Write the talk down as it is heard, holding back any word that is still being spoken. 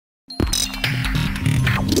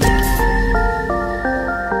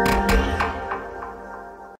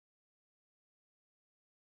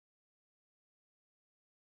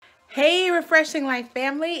Hey, Refreshing Life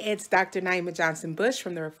family. It's Dr. Naima Johnston-Bush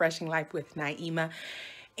from the Refreshing Life with Naima.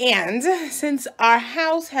 And since our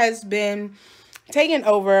house has been taken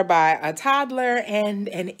over by a toddler and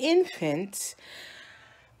an infant,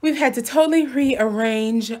 we've had to totally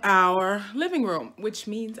rearrange our living room, which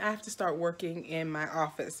means I have to start working in my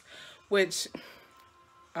office, which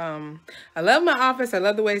I love my office. I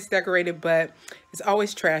love the way it's decorated, but it's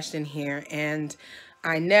always trashed in here. And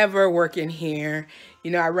I never work in here. You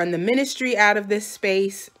know, I run the ministry out of this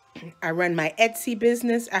space. I run my Etsy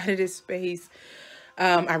business out of this space.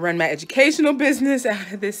 I run my educational business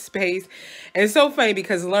out of this space. And it's so funny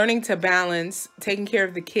because learning to balance taking care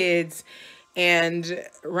of the kids and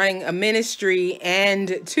running a ministry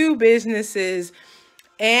and two businesses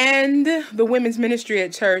and the women's ministry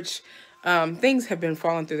at church, things have been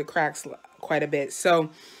falling through the cracks quite a bit. So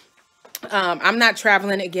I'm not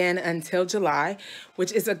traveling again until July,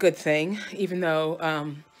 which is a good thing, even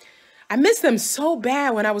though I missed them so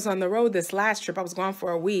bad when I was on the road this last trip. I was gone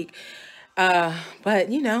for a week.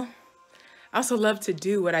 But, you know, I also love to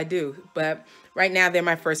do what I do. But right now, they're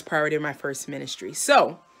my first priority, my first ministry.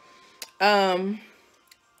 So, and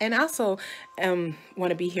I also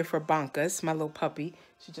want to be here for Bonkas, my little puppy.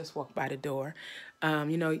 She just walked by the door.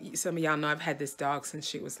 You know, some of y'all know I've had this dog since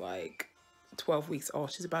she was like 12 weeks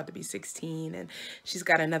old. She's about to be 16, and she's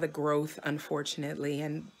got another growth, unfortunately,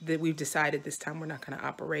 and that we've decided this time we're not going to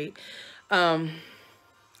operate.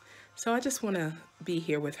 So I just want to be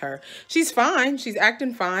here with her. She's fine. She's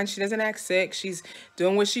acting fine. She doesn't act sick. She's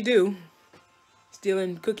doing what she do.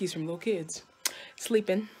 Stealing cookies from little kids.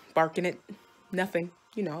 Sleeping, barking at nothing,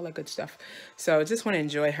 you know, all that good stuff. So I just want to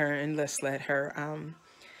enjoy her and let's let her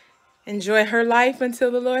enjoy her life until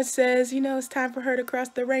the Lord says, you know, it's time for her to cross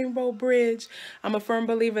the rainbow bridge. I'm a firm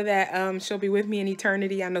believer that she'll be with me in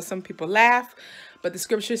eternity. I know some people laugh, but the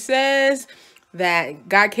scripture says that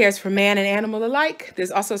God cares for man and animal alike. There's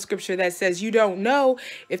also scripture that says you don't know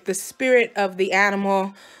if the spirit of the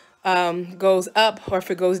animal goes up or if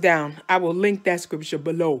it goes down. I will link that scripture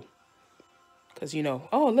below. Because, you know,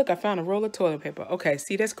 oh, look, I found a roll of toilet paper. Okay,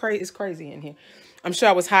 see, that's crazy. It's crazy in here. I'm sure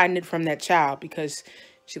I was hiding it from that child because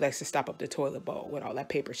she likes to stop up the toilet bowl with all that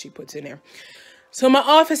paper she puts in there. So my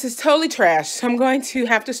office is totally trashed. So I'm going to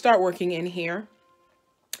have to start working in here.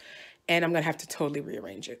 And I'm going to have to totally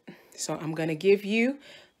rearrange it. So I'm going to give you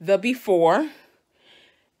the before.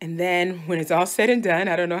 And then when it's all said and done,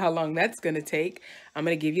 I don't know how long that's going to take. I'm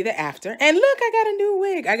going to give you the after. And look, I got a new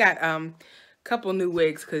wig. I got a couple new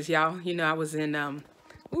wigs because y'all, you know, I was in,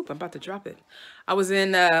 oop, I'm about to drop it. I was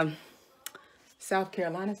in South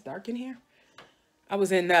Carolina. It's dark in here. I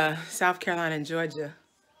was in South Carolina and Georgia.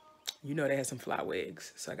 You know they had some fly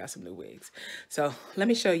wigs, so I got some new wigs. So let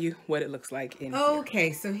me show you what it looks like in here.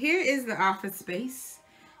 Okay, so here is the office space,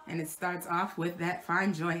 and it starts off with that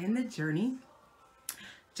Find Joy in the Journey.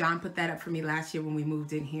 John put that up for me last year when we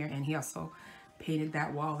moved in here, and he also painted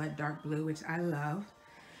that wall that dark blue, which I love.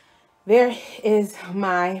 There is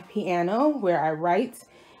my piano where I write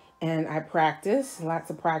and I practice, lots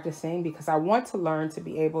of practicing because I want to learn to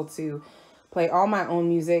be able to play all my own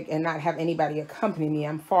music and not have anybody accompany me.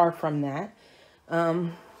 I'm far from that.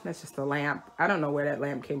 That's just a lamp. I don't know where that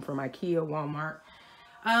lamp came from, IKEA, Walmart.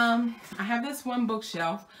 I have this one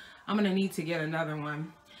bookshelf. I'm gonna need to get another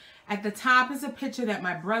one. At the top is a picture that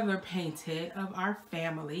my brother painted of our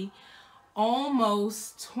family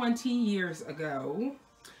almost 20 years ago.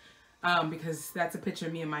 Because that's a picture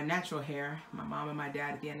of me and my natural hair. My mom and my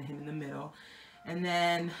dad again, and him in the middle. And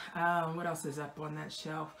then, what else is up on that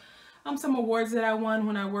shelf? Some awards that I won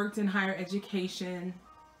when I worked in higher education,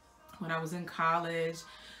 when I was in college.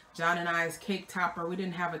 John and I's cake topper. We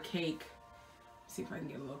didn't have a cake. Let's see if I can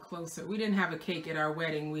get a little closer. We didn't have a cake at our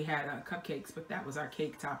wedding. We had cupcakes, but that was our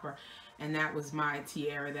cake topper. And that was my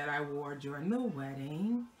tiara that I wore during the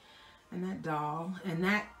wedding. And that doll. And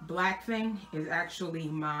that black thing is actually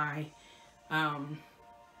my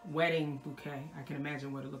wedding bouquet. I can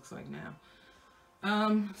imagine what it looks like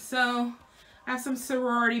now. So I have some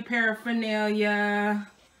sorority paraphernalia.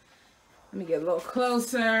 Let me get a little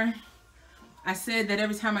closer. I said that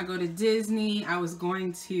every time I go to Disney, I was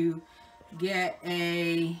going to get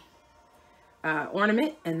a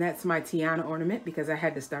ornament, and that's my Tiana ornament because I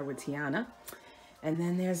had to start with Tiana. And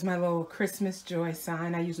then there's my little Christmas joy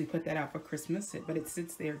sign. I usually put that out for Christmas, but it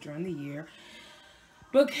sits there during the year.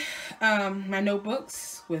 My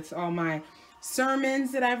notebooks with all my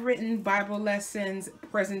sermons that I've written, Bible lessons,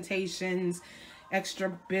 presentations,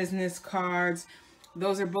 extra business cards.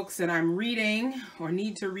 Those are books that I'm reading or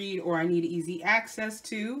need to read or I need easy access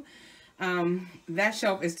to. That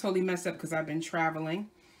shelf is totally messed up because I've been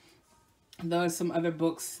traveling. There's some other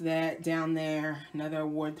books that down there, another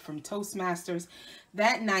award from Toastmasters.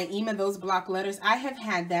 That Naima, those block letters, I have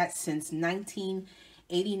had that since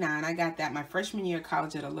 1989. I got that my freshman year of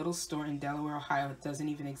college at a little store in Delaware, Ohio. It doesn't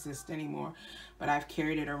even exist anymore, but I've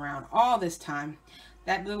carried it around all this time.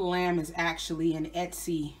 That little lamb is actually an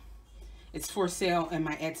Etsy. It's for sale in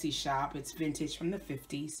my Etsy shop. It's vintage from the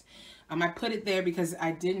 50s. I put it there because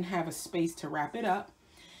I didn't have a space to wrap it up.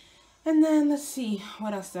 And then let's see,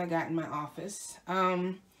 what else I got in my office?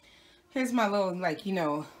 Here's my little, like, you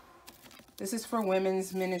know, this is for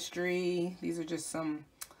women's ministry. These are just some,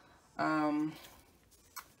 oh,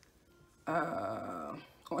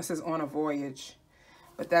 it says on a voyage.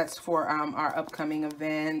 But that's for our upcoming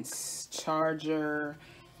events, charger,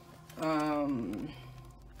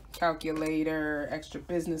 calculator, extra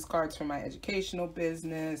business cards for my educational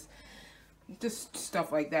business, just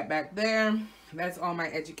stuff like that back there. That's all my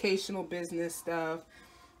educational business stuff.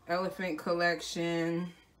 Elephant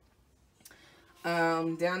collection.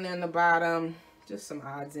 Down there in the bottom, just some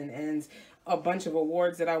odds and ends. A bunch of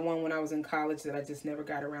awards that I won when I was in college that I just never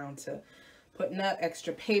got around to putting up.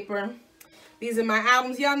 Extra paper. These are my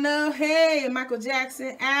albums. Y'all know, hey, Michael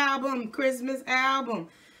Jackson album, Christmas album.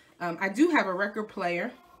 I do have a record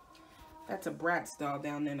player. That's a Bratz doll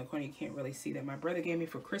down there in the corner. You can't really see that. My brother gave me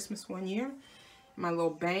for Christmas one year. My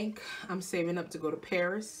little bank. I'm saving up to go to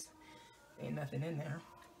Paris. Ain't nothing in there.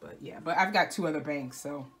 But yeah, but I've got 2 other banks,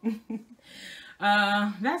 so.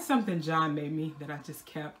 That's something John made me that I just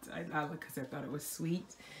kept. Because I thought it was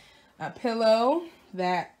sweet. A pillow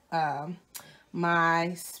that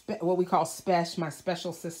what we call my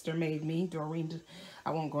special sister made me. Doreen,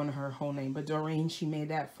 I won't go into her whole name, but Doreen, she made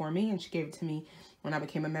that for me, and she gave it to me when I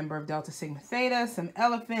became a member of Delta Sigma Theta. Some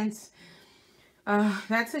elephants.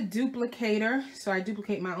 That's a duplicator, so I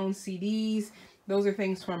duplicate my own CDs. Those are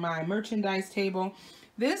things for my merchandise table.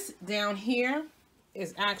 This down here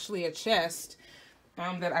is actually a chest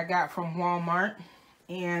that I got from Walmart,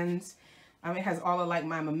 and it has all of like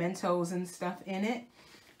my mementos and stuff in it.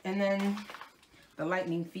 And then the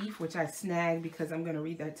Lightning Thief, which I snagged because I'm going to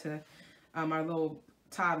read that to our little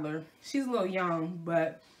toddler. She's a little young,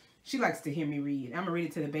 but she likes to hear me read. I'm going to read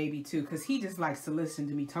it to the baby too, because he just likes to listen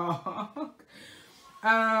to me talk.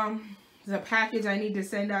 There's a package I need to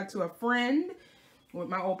send out to a friend with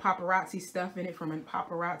my old paparazzi stuff in it from a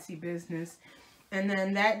paparazzi business. And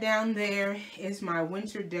then that down there is my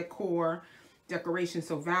winter decoration.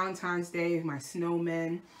 So Valentine's Day, my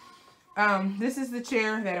snowmen. This is the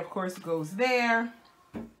chair that, of course, goes there.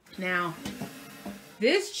 Now,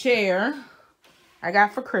 this chair I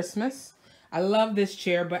got for Christmas. I love this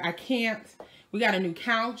chair, but I can't. We got a new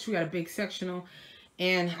couch. We got a big sectional,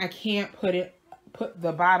 and I can't put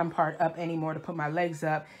the bottom part up anymore to put my legs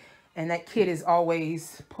up. And that kid is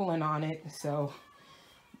always pulling on it, so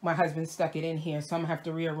my husband stuck it in here, so I'm gonna have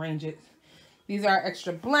to rearrange it. These are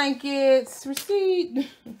extra blankets, receipt,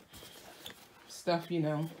 stuff, you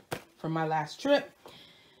know, from my last trip.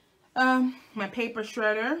 My paper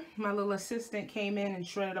shredder. My little assistant came in and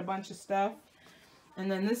shredded a bunch of stuff. And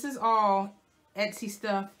then this is all Etsy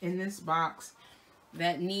stuff in this box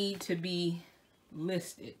that need to be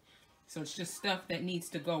listed. So it's just stuff that needs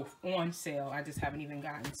to go on sale. I just haven't even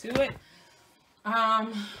gotten to it.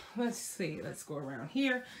 Let's see. Let's go around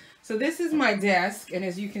here. So this is my desk. And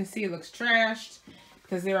as you can see, it looks trashed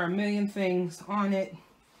because there are a million things on it.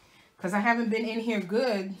 Because I haven't been in here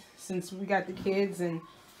good since we got the kids. And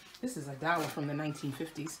this is $1 from the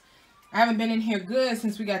 1950s. I haven't been in here good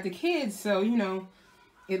since we got the kids. So, you know,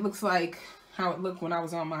 it looks like how it looked when I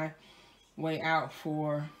was on my way out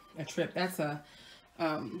for a trip. That's a,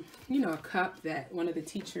 you know, a cup that one of the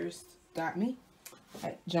teachers got me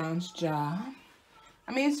at John's job.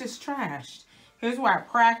 I mean, it's just trashed. Here's where I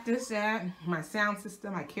practice at. My sound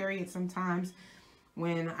system, I carry it sometimes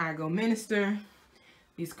when I go minister.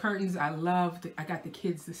 These curtains, I love. I got the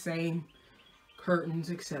kids the same curtains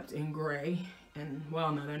except in gray. And,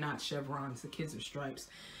 well, no, they're not chevrons. The kids are stripes.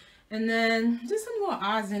 And then just some little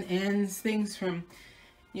odds and ends, things from,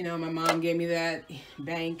 you know, my mom gave me that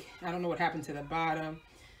bank. I don't know what happened to the bottom.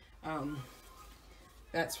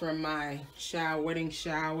 That's from my wedding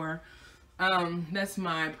shower. That's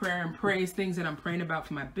my prayer and praise, things that I'm praying about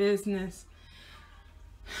for my business.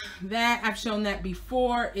 That, I've shown that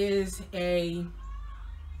before, is a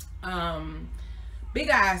big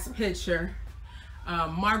ass picture.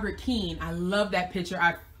 Margaret Keane. I love that picture.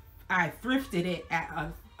 I thrifted it at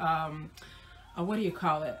a what do you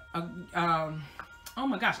call it? Oh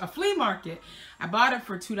my gosh, a flea market. I bought it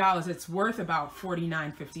for $2. It's worth about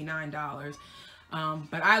 $49, $59.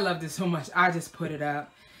 But I loved it so much, I just put it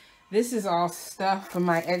up. This is all stuff from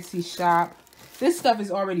my Etsy shop. This stuff has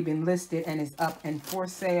already been listed and is up and for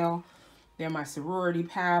sale. They're my sorority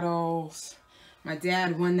paddles. My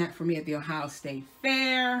dad won that for me at the Ohio State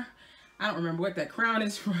Fair. I don't remember what that crown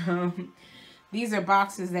is from. These are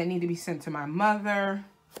boxes that need to be sent to my mother.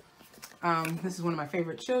 This is one of my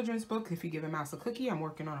favorite children's books. If You Give a Mouse a Cookie, I'm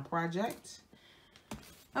working on a project.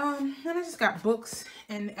 And I just got books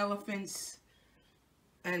and elephants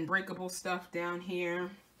and breakable stuff down here.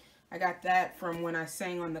 I got that from when I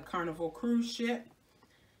sang on the Carnival cruise ship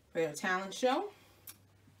for their talent show.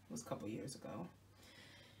 It was a couple years ago.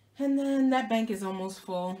 And then that bank is almost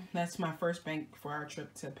full. That's my first bank for our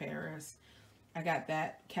trip to Paris. I got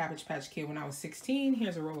that Cabbage Patch Kid when I was 16.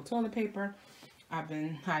 Here's a roll of toilet paper. I've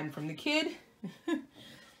been hiding from the kid.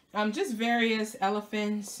 Just various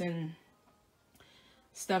elephants and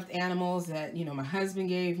stuffed animals that, you know, my husband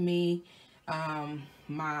gave me.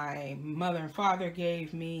 My mother and father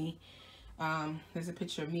gave me. There's a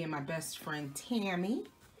picture of me and my best friend Tammy.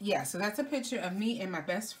 Yeah, so that's a picture of me and my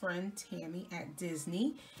best friend Tammy at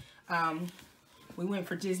Disney. We went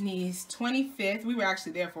for Disney's 25th. We were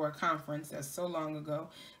actually there for a conference. That's so long ago.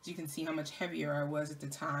 As you can see how much heavier I was at the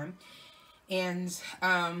time. And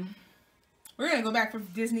we're going to go back for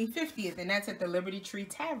Disney 50th, and that's at the Liberty Tree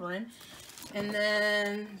Tavern. And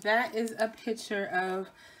then that is a picture of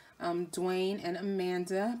Dwayne and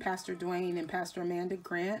Amanda, Pastor Dwayne and Pastor Amanda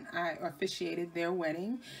Grant. I officiated their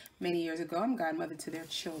wedding many years ago. I'm godmother to their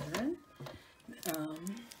children.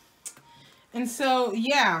 And so,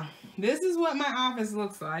 yeah, this is what my office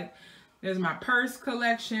looks like. There's my purse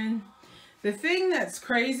collection. The thing that's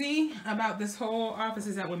crazy about this whole office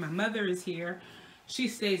is that when my mother is here, she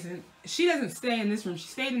doesn't stay in this room. She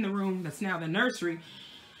stayed in the room that's now the nursery.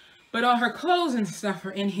 But all her clothes and stuff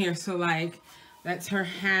are in here. So, like, that's her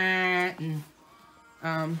hat, and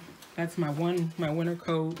that's my winter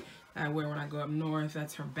coat I wear when I go up north.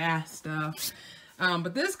 That's her bath stuff.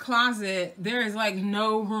 But this closet, there is like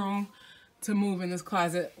no room to move in this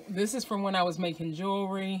closet. This is from when I was making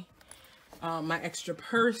jewelry. My extra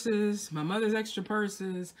purses, my mother's extra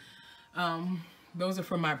purses. Those are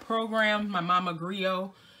from my program, my Mama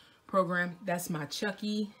Griot program. That's my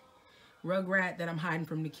Chucky Rugrat that I'm hiding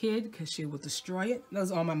from the kid because she will destroy it.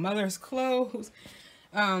 Those are all my mother's clothes.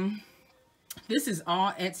 This is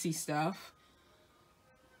all Etsy stuff.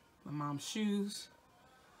 My mom's shoes.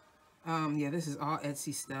 Yeah, this is all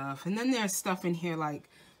Etsy stuff. And then there's stuff in here like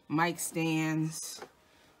mic stands.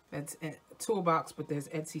 That's a toolbox, but there's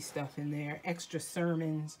Etsy stuff in there. Extra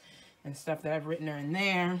sermons and stuff that I've written are in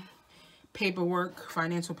there. Paperwork,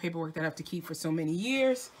 financial paperwork that I have to keep for so many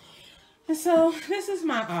years. And so this is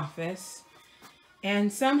my office.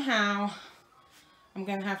 And somehow I'm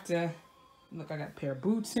going to have to, look, I got a pair of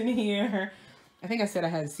boots in here. I think I said I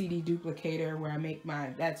had a CD duplicator where I make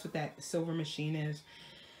that's what that silver machine is.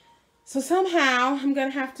 So somehow I'm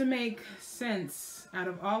going to have to make sense out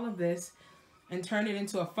of all of this and turn it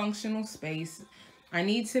into a functional space. I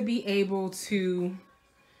need to be able to,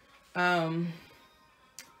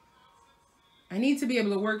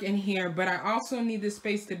 work in here, but I also need this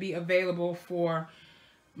space to be available for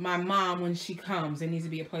my mom when she comes. There needs to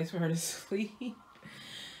be a place for her to sleep.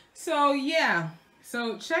 So yeah,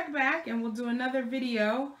 so check back and we'll do another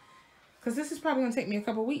video because this is probably gonna take me a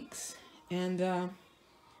couple weeks. And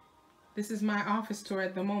this is my office tour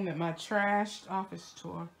at the moment, my trashed office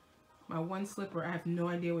tour. My one slipper, I have no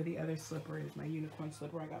idea where the other slipper is. My unicorn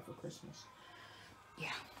slipper I got for Christmas.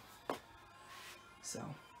 Yeah. So,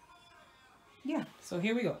 yeah. So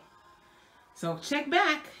here we go. So check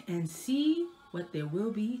back and see what there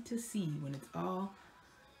will be to see when it's all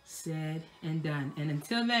said and done. And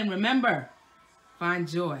until then, remember, find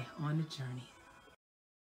joy on the journey.